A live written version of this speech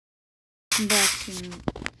welcome back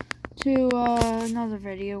to another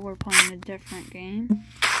video. We're playing a different game.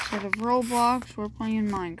 Instead of Roblox, we're playing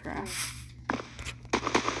Minecraft.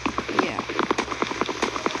 Yeah.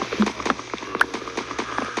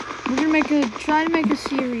 We're gonna try to make a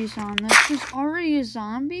series on this. There's already a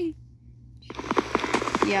zombie?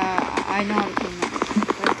 Yeah, I know how to play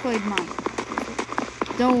Minecraft. I played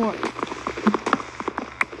Minecraft. Don't worry.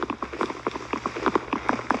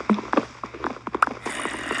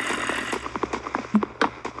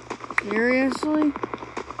 Seriously?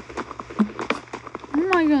 Oh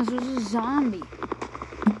my goodness, there's a zombie.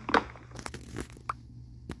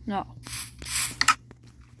 No.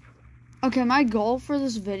 Okay, my goal for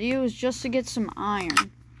this video is just to get some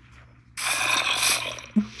iron.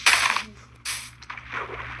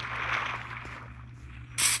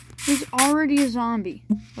 There's already a zombie.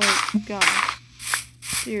 Like, guys.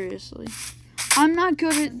 Seriously. I'm not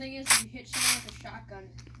good at... The thing is, you hit someone with a shotgun.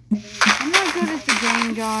 I'm not good at the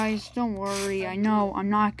game, guys. Don't worry. I know I'm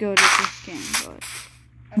not good at this game, but...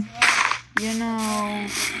 You know...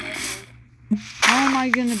 How am I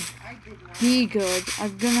gonna be good?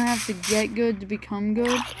 I'm gonna have to get good to become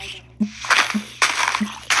good.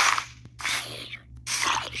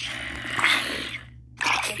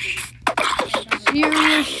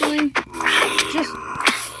 Seriously? Just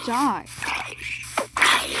die.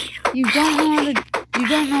 You don't know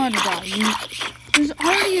how to die. There's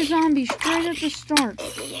already a zombie straight at the start.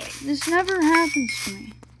 This never happens to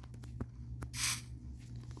me.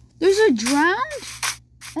 There's a drowned?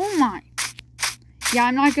 Oh my. Yeah,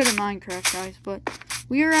 I'm not good at Minecraft, guys, but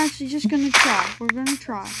we are actually just gonna try. We're gonna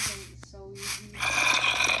try.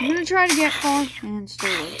 We're gonna try to get far and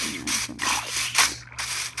stay away from that.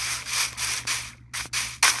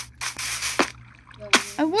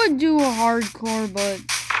 I would do a hardcore, but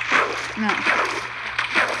no.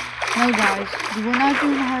 No, guys, we're not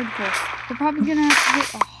doing a hardcore. We're probably gonna have to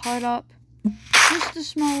get a hut up. Just a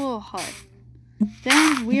small little hut.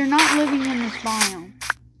 Then, we are not living in this biome.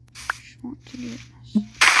 Just want to get this.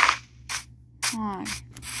 Why?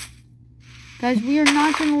 Guys, we are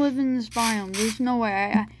not gonna live in this biome. There's no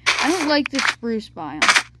way. I don't like the spruce biome.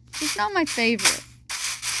 It's not my favorite.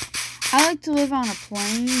 I like to live on a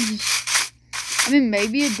plains. I mean,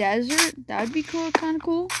 maybe a desert. That would be cool, kind of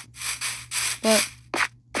cool. But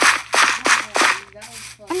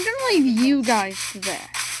I'm gonna leave you guys to that.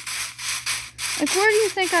 Like, where do you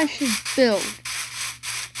think I should build?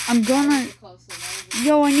 I'm gonna...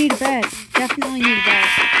 Yo, I need a bed. Definitely need a bed.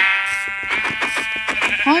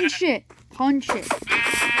 Punch it. Punch it.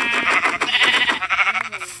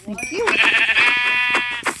 Thank you.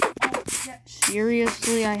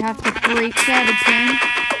 Seriously, I have to break that again?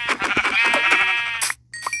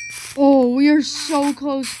 Oh, we are so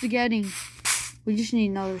close to getting... We just need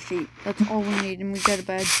another sheet. That's all we need, and we get a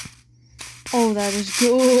bed. Oh, that is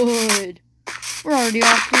good. We're already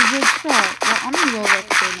off to a good start. Well, I'm gonna go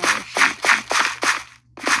look for another sheet.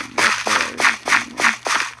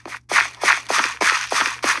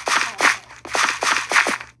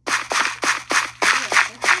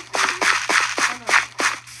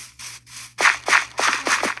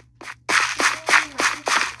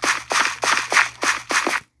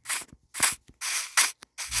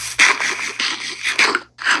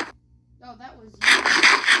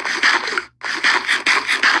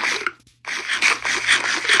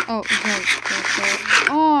 Oh, okay.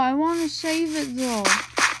 Oh, I want to save it, though.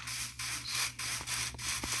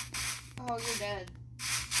 Oh, you're dead.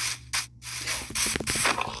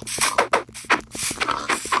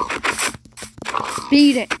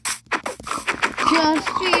 Beat it. Just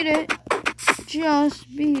beat it.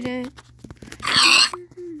 Just beat it.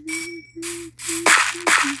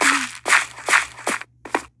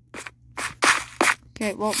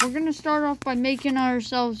 Okay, well, we're going to start off by making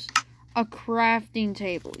ourselves a crafting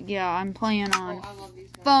table. Yeah, I'm playing on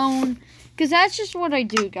phone. Because that's just what I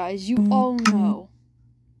do, guys. You all know.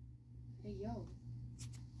 Hey, yo.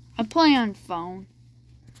 I play on phone.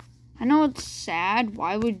 I know it's sad.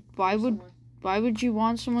 Why would you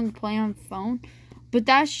want someone to play on phone? But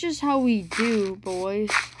that's just how we do,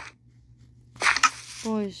 boys.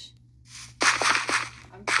 Boys.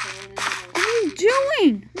 I'm chilling in the What are you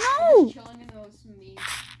doing? No! chilling in those memes.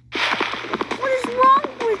 What is wrong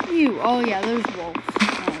with you? Oh, yeah, there's wolves.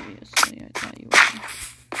 Obviously, I thought you were.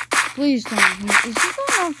 Please don't. Is he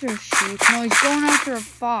going after a sheep? No, he's going after a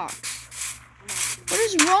fox. What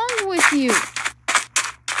is wrong with you?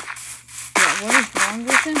 Yeah, what is wrong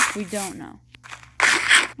with him? We don't know.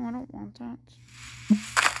 Oh, I don't want that.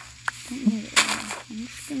 Don't need it. I'm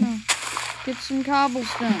just gonna get some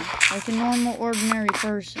cobblestone like a normal, ordinary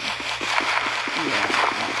person. Yeah.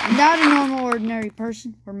 I'm not a normal, ordinary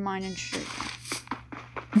person. We're mining straight now.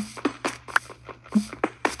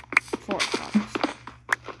 4 copies.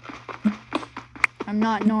 I'm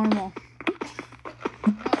not normal.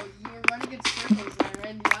 No, you were running in circles and I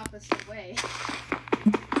ran the opposite way.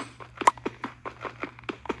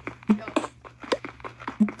 Yo.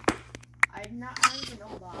 I don't even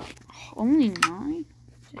know that. Only 9?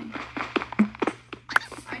 Dang.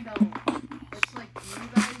 I know. It's like you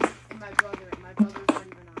guys and my brother. And my brother's not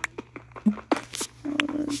even on.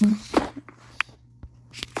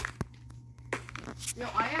 Yo,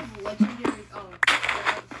 I have legendary. Oh, I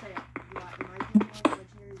was say, am I doing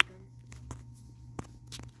legendary guns?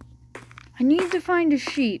 I need to find a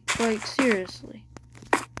sheep. Like, seriously.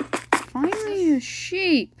 Find me a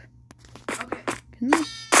sheep. Okay. Can this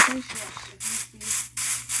place...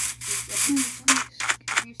 Yes,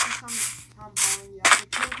 if you see some Tom Holland, you have to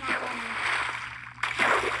kill Tom Holland.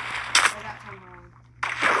 I got Tom Holland.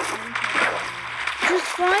 Just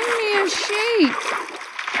find me a sheep.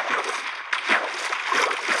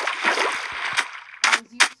 I was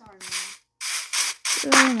you sorry,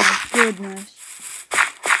 Oh my goodness.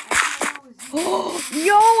 man.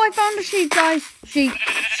 Yo, I found a sheep, guys.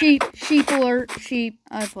 Sheep alert, sheep.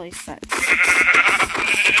 I placed that.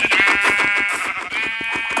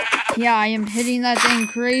 Yeah, I am hitting that thing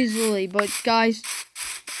crazily, but guys,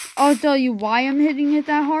 I'll tell you why I'm hitting it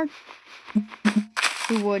that hard.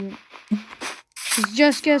 Who wouldn't? 'Cause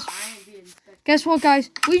just guess what, guys?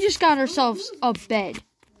 We just got ourselves a bed.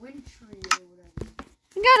 We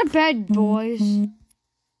got a bed, boys.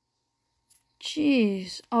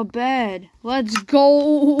 Jeez, a bed. Let's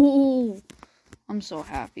go. I'm so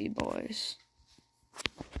happy, boys.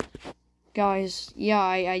 Guys, yeah,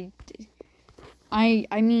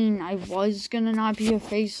 I mean, I was gonna not be a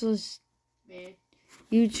faceless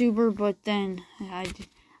YouTuber, but then I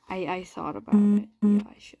thought about it. Yeah,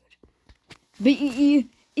 I should. But you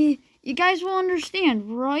guys will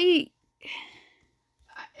understand, right?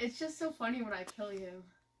 It's just so funny when I kill you.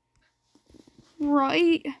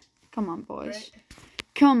 Right? Come on, boys. Right?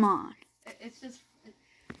 Come on. It's just.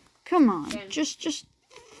 Come on. Again, just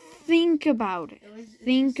think about it.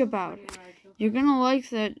 Think about it. You're gonna like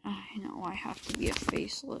that. I know I have to be a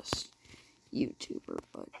faceless YouTuber,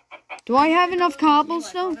 but do I have enough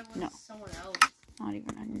cobblestone? No. Not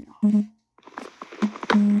even enough.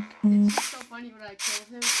 It's just so funny when I killed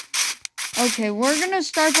him. Okay, we're gonna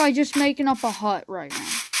start by just making up a hut right now.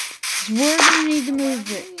 'Cause we're gonna need to move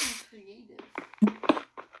it.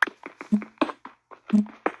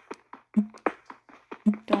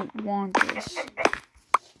 Don't want this.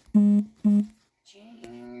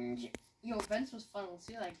 Yo, Vince was fun. We'll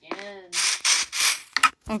see that again.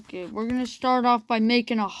 Okay, we're gonna start off by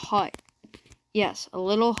making a hut. Yes, a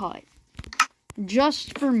little hut.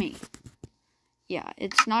 Just for me. Yeah,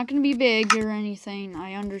 it's not gonna be big or anything.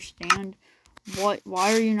 I understand.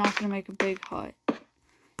 Why are you not gonna make a big hut?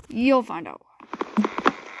 You'll find out why.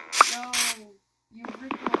 No, you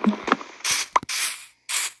ripped.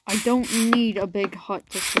 I don't need a big hut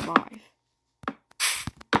to survive.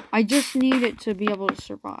 I just need it to be able to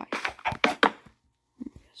survive.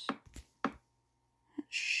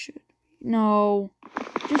 Should be. No.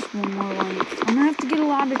 Just one more length. I'm gonna have to get a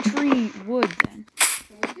lot of tree wood then.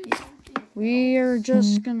 We are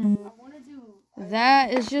just gonna...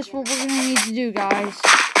 That is just what we're gonna need to do, guys.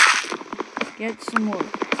 Get some wood.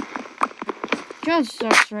 Just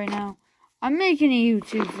sucks right now. I'm making a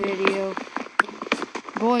YouTube video.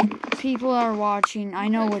 Boy, people are watching. I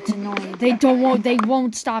know it's annoying. They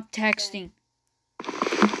won't stop texting.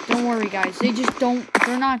 Don't worry, guys.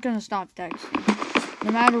 They're not gonna stop texting.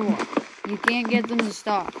 No matter what. You can't get them to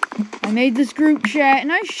stop. I made this group chat,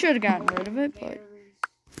 and I should have gotten rid of it, but...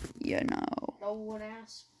 You know. No one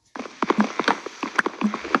asked.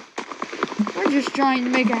 We're just trying to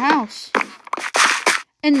make a house.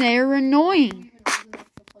 And they're annoying.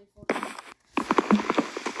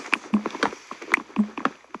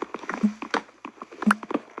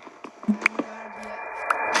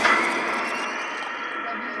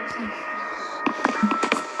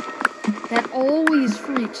 That always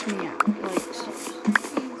freaks me out.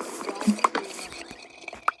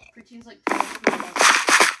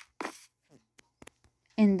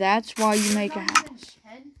 And that's why you make a house.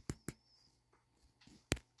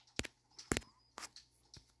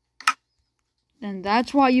 And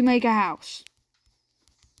that's why you make a house.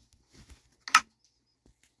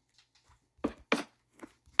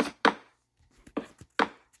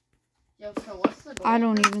 Yo, so what's the goal? I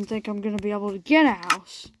don't even think I'm gonna be able to get a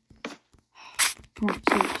house. Come on,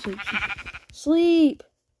 sleep. Sleep!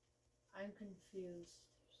 I'm confused.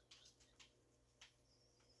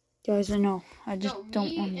 Guys, I know. I just Yo, don't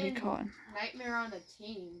me want to be and caught. Nightmare on a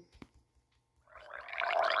team.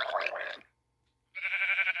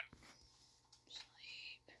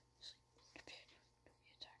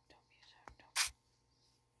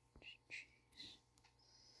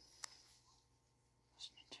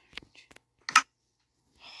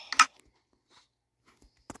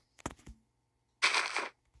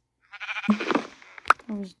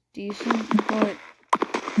 That was decent, but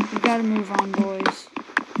we gotta move on, boys.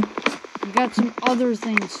 We got some other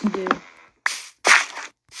things to do.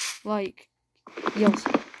 Like, you'll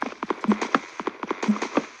see.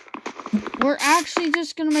 We're actually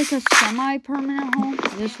just gonna make a semi-permanent home.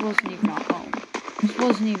 This wasn't even a home. This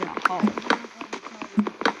wasn't even a home.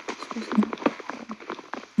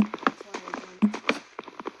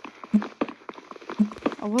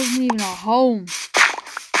 It wasn't even a home.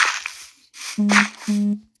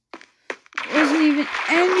 It wasn't even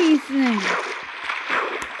anything.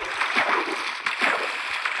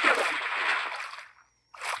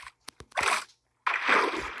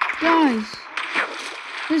 Guys,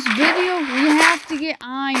 this video, we have to get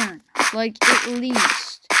iron. Like, at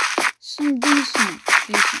least. Some decent.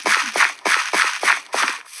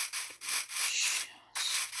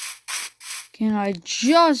 Can I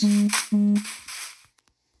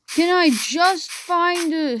just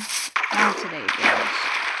find a... Not today,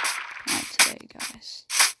 guys.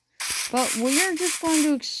 But we're just going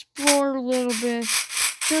to explore a little bit,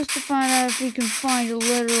 just to find out if we can find a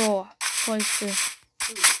literal place to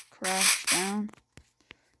crash down.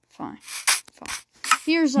 Fine.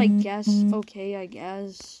 Here's, I guess. Okay, I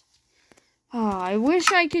guess. I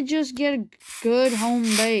wish I could just get a good home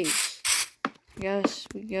base. Guess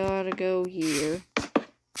we gotta go here.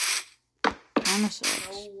 Kinda sucks.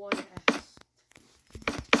 No one asked.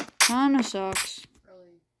 Kinda sucks.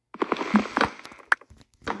 Really.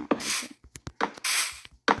 I don't like it.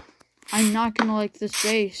 I'm not gonna like this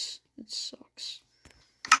base. It sucks.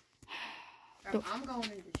 I'm going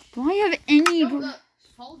into Do I have any... No, the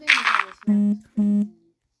fall damage on this map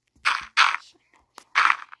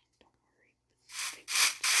is crazy.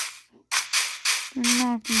 They're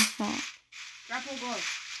not gonna stop. Grapple glove.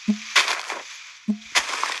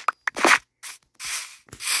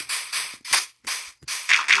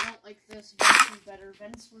 I don't like this.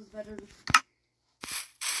 Vince was better.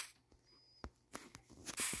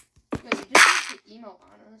 Yo, you just put the emote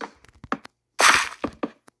on us.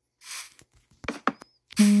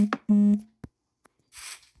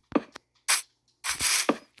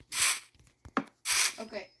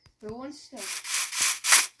 Okay, who wants to?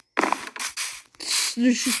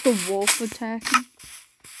 There's just a wolf attacking.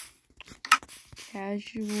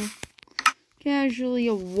 Casually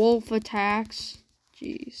a wolf attacks.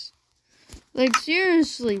 Jeez. Like,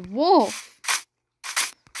 seriously, wolf.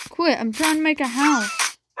 Quit, I'm trying to make a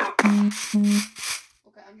house. Okay, I'm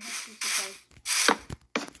happy to surprise.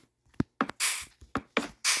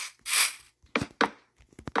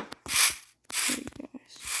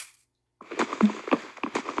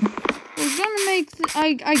 We're gonna make,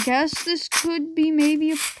 I guess this could be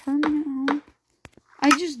maybe a permanent home. I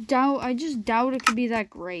just doubt it could be that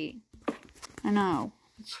great. I know.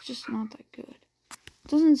 It's just not that good. It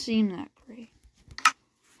doesn't seem that great.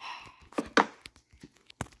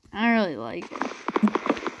 I don't really like it.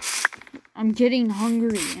 I'm getting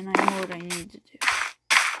hungry and I know what I need to do.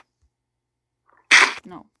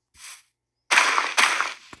 No.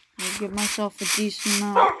 I'll give myself a decent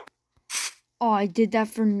amount. Oh, I did that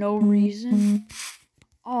for no reason?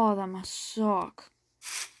 Oh, that must suck.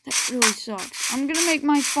 That really sucks. I'm gonna make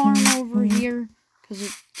my farm over here,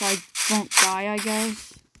 because I won't die, I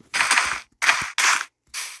guess.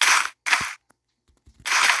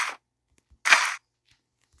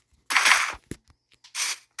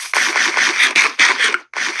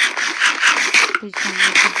 Please tell me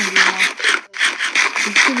this is gonna be enough.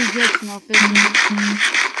 It's gonna be just enough, isn't it?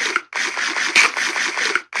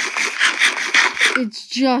 It's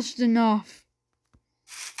just enough.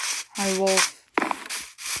 Hi, wolf.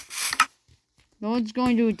 No one's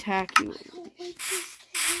going to attack you. I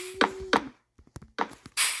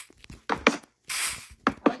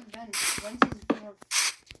like Vence. Vence is more...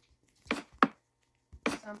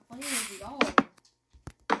 I'm playing with y'all.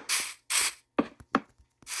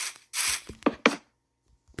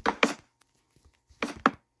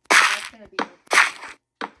 That's gonna be...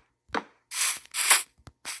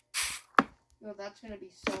 Yo, that's gonna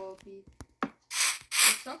be so OP. It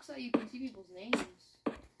sucks that you can see people's names.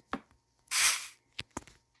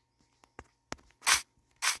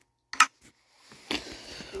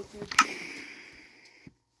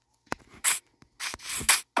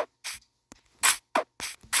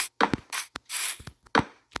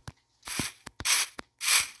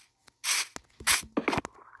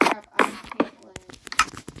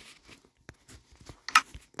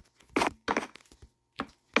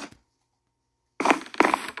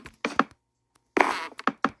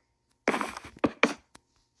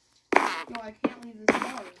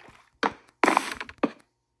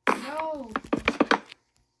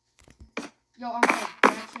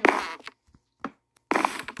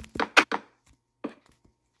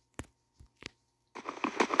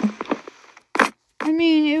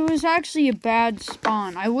 was actually a bad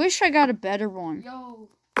spawn. I wish I got a better one. Yo.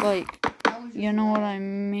 Like, you know what I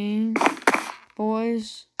mean,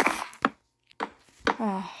 boys?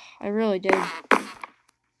 I really did. I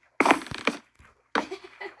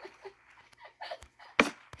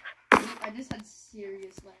just had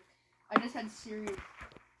serious lag. I just had serious.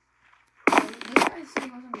 This guy's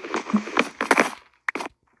stream wasn't me.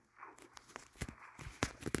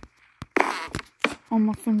 All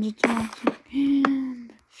my friends are toxic.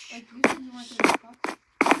 Like, you said you weren't gonna talk.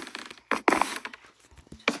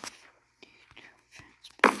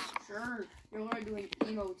 Sure. You're literally doing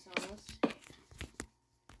emotes on us.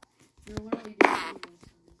 You're literally doing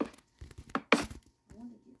emotes on us. I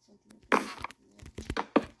want to get something like that.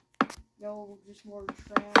 Yo, just more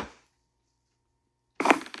trash.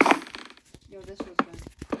 Yo, this was good.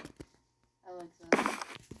 I like that.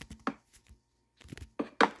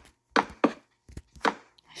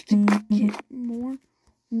 I have to get more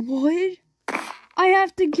wood? I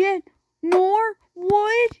have to get more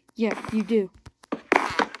wood? Yeah, you do.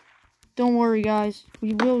 Don't worry, guys.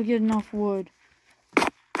 We will get enough wood.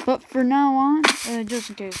 But for now on, just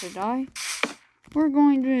in case I die, we're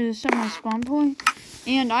going to set my spawn point.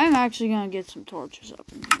 And I'm actually going to get some torches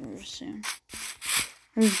up in here soon.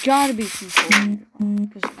 There's got to be some coal here.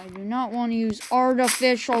 Because I do not want to use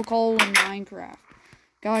artificial coal in Minecraft.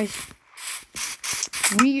 Guys,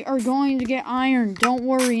 we are going to get iron. Don't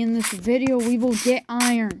worry, in this video, we will get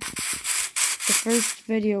iron. The first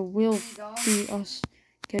video will be us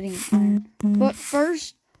getting iron. But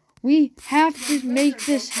first, we have to make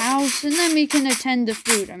this house, and then we can attend to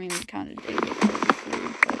food. I mean, we kind of did get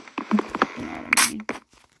food, but you know what I mean.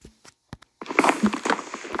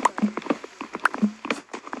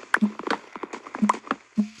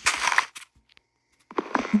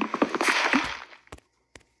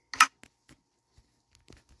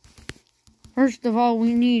 First of all,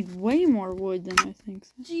 we need way more wood than I think.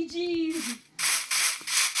 GG.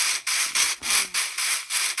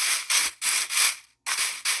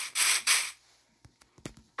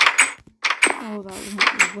 Oh, that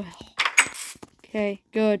went well. Okay,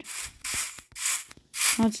 good.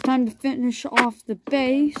 Now it's time to finish off the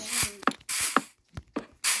base.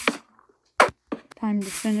 Time to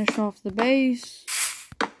finish off the base.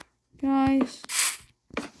 Guys.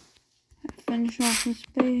 Finish off this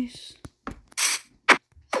base.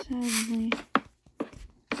 Sadly.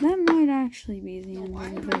 That might actually be the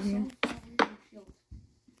end of the video.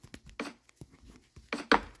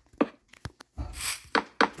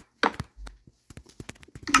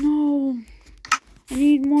 No. I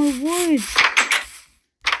need more wood.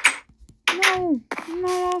 No. I'm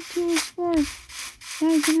not off to a start.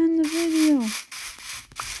 I can end the video.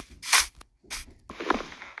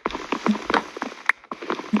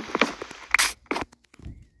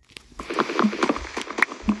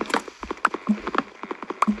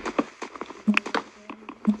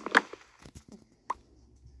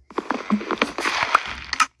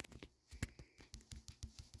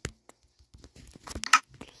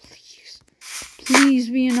 Please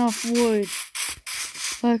be enough wood.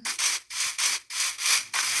 Look.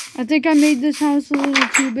 I think I made this house a little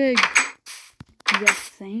too big. You guys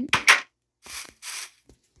think?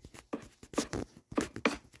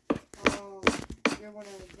 Oh, you're one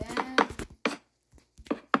of them.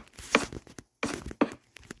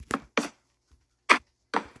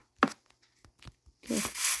 Okay.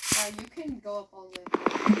 You can go up all the way.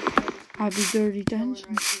 I'll be dirty dancing.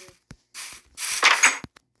 Right here.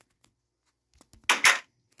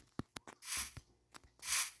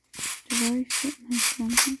 Did I set my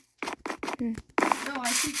something? Okay. No,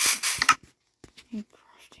 I think. A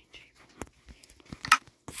crafting table.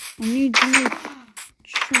 I need to make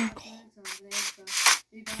charcoal.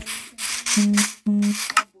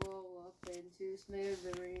 I'll blow up into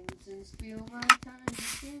smithereens and spill my tiny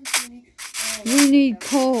symphony. We need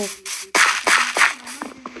coal.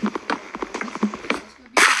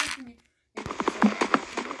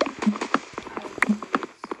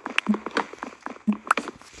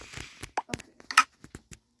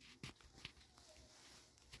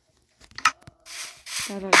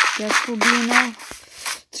 That I guess will be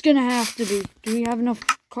enough. It's gonna have to be. Do we have enough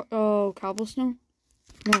cobblestone?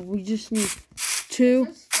 No, we just need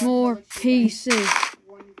 2 more pieces.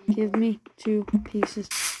 Give me 2 pieces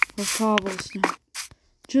of cobblestone.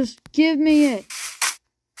 Just give me it.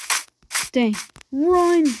 Dang.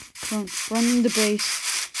 Run! Run in the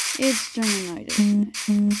base. It's turning night, isn't it?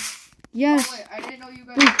 Yes. Oh, wait, I didn't know you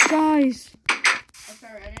guys. Wait, guys. I'm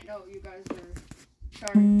sorry, I didn't know you guys were.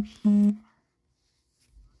 Sorry.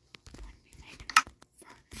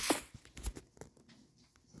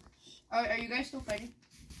 Are you guys still fighting?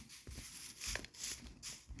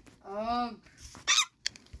 Ugh.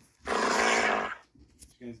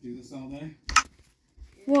 You guys do this all day?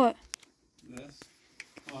 What? This?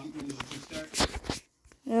 When did you start?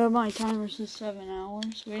 Yeah, my timer says 7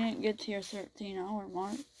 hours. We didn't get to your 13-hour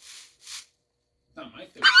mark. It's not my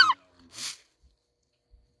 13-hour mark.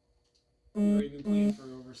 You've already been playing for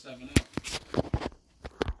over 7 hours.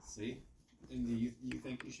 See? And do you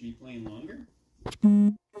think you should be playing longer?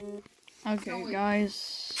 Okay,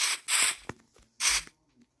 guys.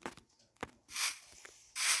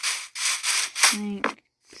 I think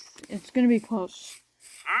it's gonna be close.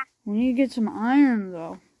 We need to get some iron,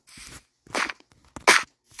 though.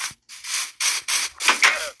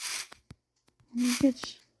 I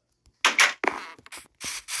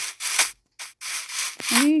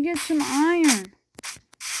need to get some iron.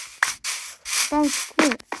 About to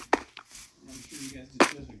quit. I'm sure you guys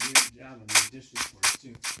did a great job on the dishes for us,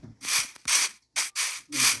 too.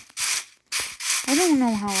 I don't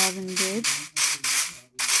know how Evan did.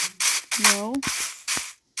 No.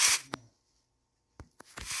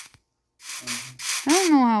 I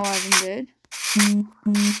don't know how Evan did.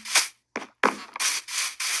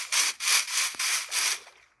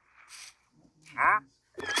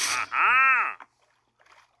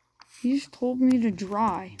 He just told me to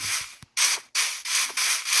dry.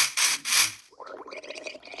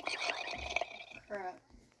 Crap.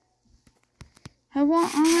 I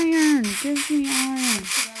want iron. Give me iron.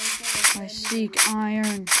 I seek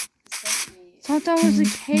iron. I thought that was a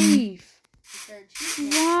cave.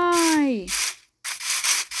 Why? I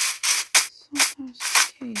thought that was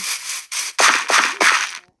a cave.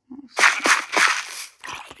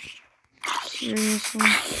 Seriously?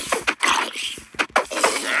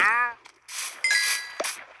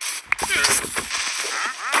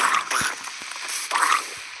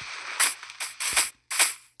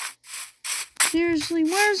 Seriously,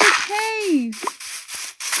 where's the cave?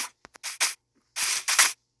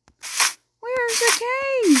 Where's the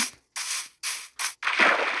cave?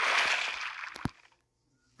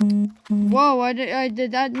 Whoa, I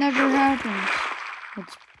did that never happened.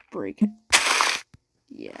 Let's break it.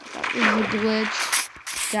 Yeah, that was a glitch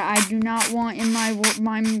that I do not want in my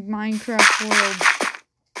Minecraft world.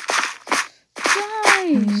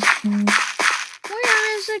 Guys,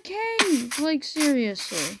 where is the cave? Like,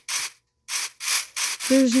 seriously.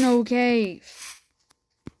 There's no cave.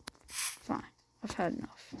 Fine, I've had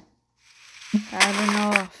enough. Had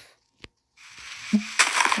enough.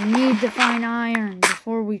 We need to find iron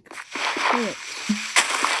before we quit.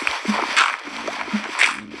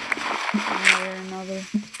 Another.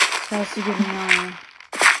 This has to give me iron.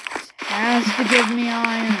 This has to give me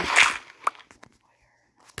iron.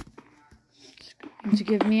 It's going to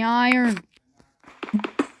give me iron.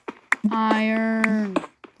 Iron.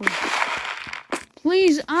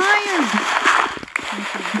 Please, iron!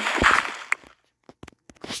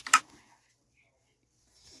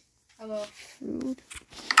 Hello. Food.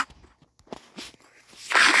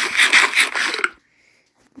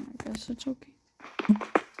 I guess it's okay.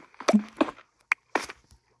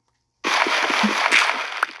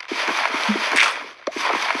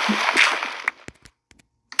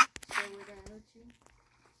 So we're gonna hurt you?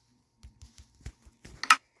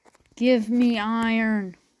 Give me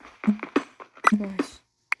iron. Guys,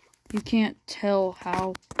 you can't tell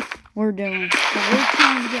how we're doing, but we're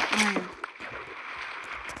trying to get iron.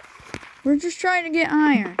 We're just trying to get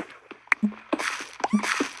iron.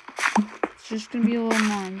 It's just gonna be a little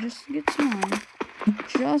mine, just to get some iron.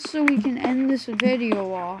 Just so we can end this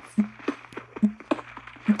video off.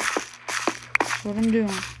 That's what I'm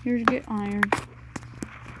doing. Here to get iron.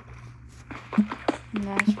 And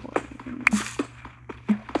that's what we're gonna do.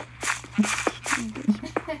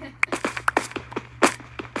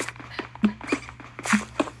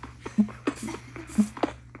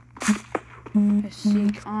 I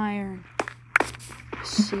seek iron. I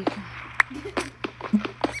seek iron.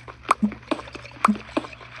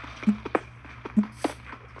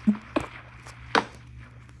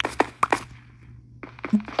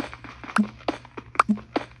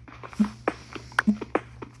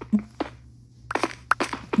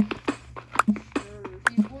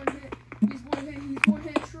 He's one hit. He's one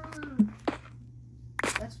hit. Sure.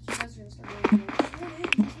 That's what you guys are gonna start doing. He's one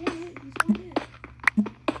hit. He's one hit.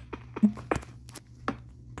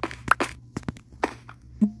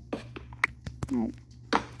 Oh.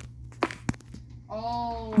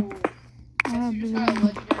 Oh. Guess you just got a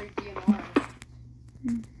legendary DMR.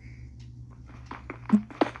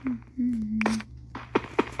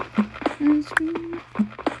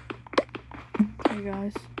 Hey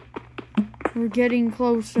guys, we're getting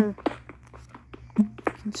closer.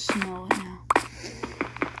 I can smell it now.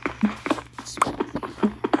 Smell it.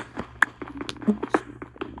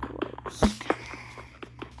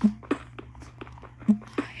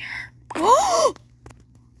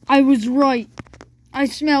 I was right. I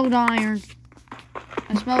smelled iron.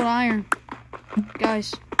 I smelled iron.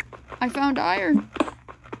 Guys, I found iron.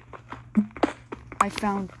 I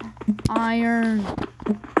found iron.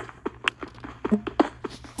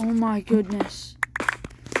 Oh my goodness.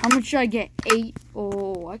 How much should I get? 8?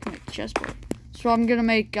 Oh, I can make a chestplate. So I'm gonna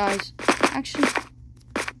make, guys. Actually,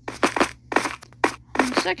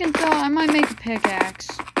 on second thought, I might make a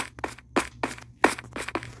pickaxe.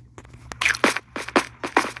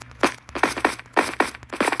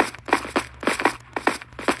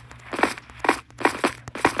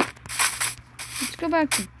 Let's go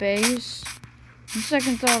back to base. On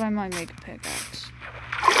second thought, I might make a pickaxe.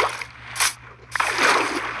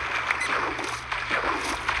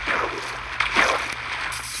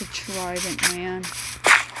 It's a trident, man.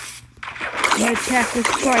 I'm gonna attack this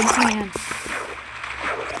trident, man.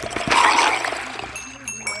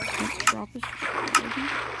 Drop his trident.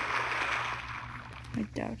 I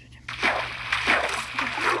doubted him.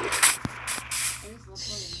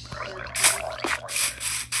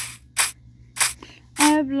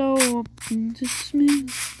 I blow up into smoke.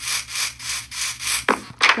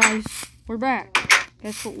 Guys, we're back.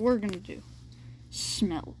 That's what we're gonna do.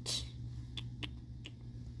 Smelt.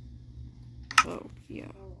 Oh,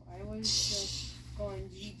 yeah. I was just going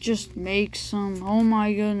GG. Just make some. Oh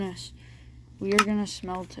my goodness. We are gonna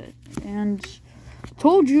smelt it. And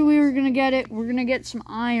told you we were gonna get it. We're gonna get some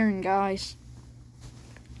iron, guys.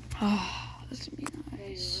 Oh, this would be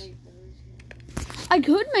nice. I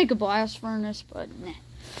could make a blast furnace, but nah.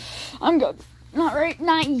 I'm good.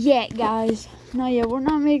 Not yet, guys. Not yet. We're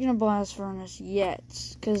not making a blast furnace yet.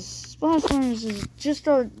 Because blast furnaces just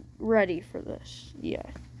aren't ready for this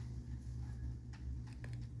yet.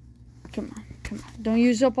 Come on, come on. Don't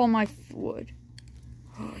use up all my wood.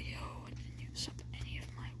 Oh, yo, I didn't use up any of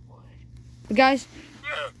my wood. But guys,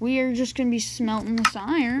 we are just going to be smelting this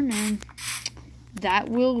iron, and that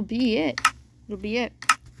will be it. It'll be it.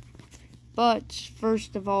 But,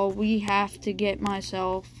 first of all, we have to get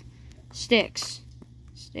myself sticks.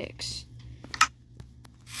 Sticks.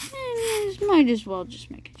 And might as well just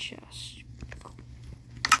make a chest.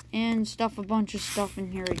 And stuff a bunch of stuff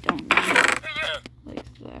in here I don't need.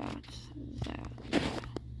 Like that.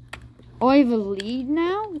 Oh, I have a lead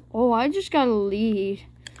now? Oh, I just got a lead.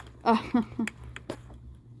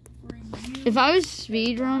 If I was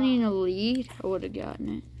speedrunning a lead, I would have gotten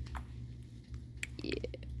it. Yeah.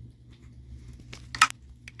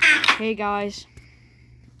 Okay, guys.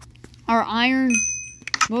 Our iron,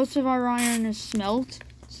 most of our iron is smelt.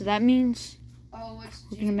 So that means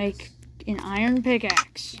we're going to make an iron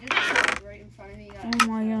pickaxe. Oh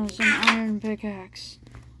my goodness, an iron pickaxe.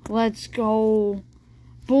 Let's go.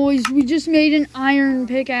 Boys, we just made an iron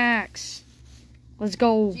pickaxe. Let's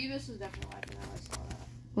go.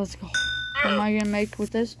 Let's go. What am I going to make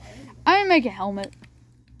with this? I'm going to make a helmet.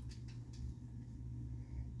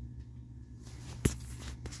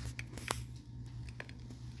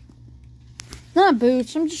 Not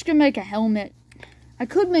boots. I'm just going to make a helmet. I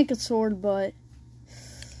could make a sword, but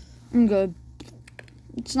I'm good.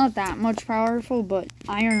 It's not that much powerful, but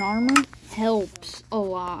iron armor helps a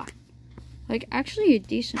lot. Like, actually a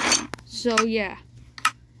decent amount. So, yeah.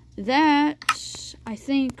 That, I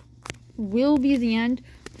think, will be the end.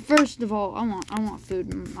 First of all, I want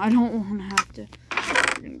food. I don't want to have to...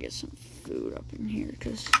 We're going to get some food up in here,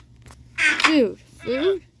 because...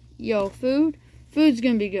 Food? Yo, food? Food's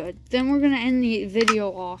going to be good. Then we're going to end the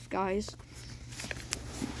video off, guys.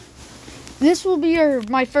 This will be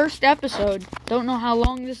my first episode. Don't know how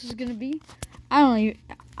long this is going to be.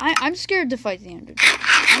 I'm scared to fight the Ender.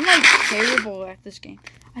 I'm like terrible at this game.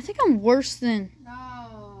 I think I'm worse than...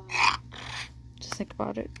 No. Just think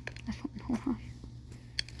about it. I don't know why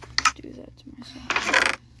I do that to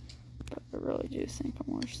myself. But I really do think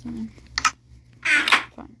I'm worse than him.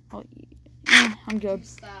 Fine. I'll eat. Yeah, I'm good.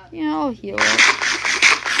 Yeah, I'll heal up.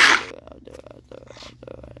 I'll do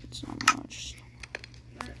it. It's not much.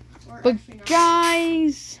 But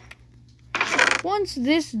guys, once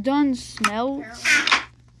this done smelts,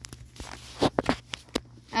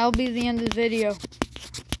 that'll be the end of the video.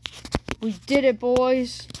 We did it,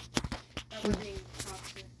 boys. We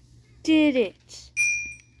did it.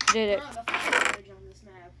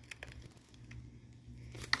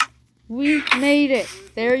 We made it.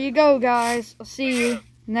 There you go, guys. I'll see you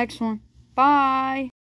next one. Bye.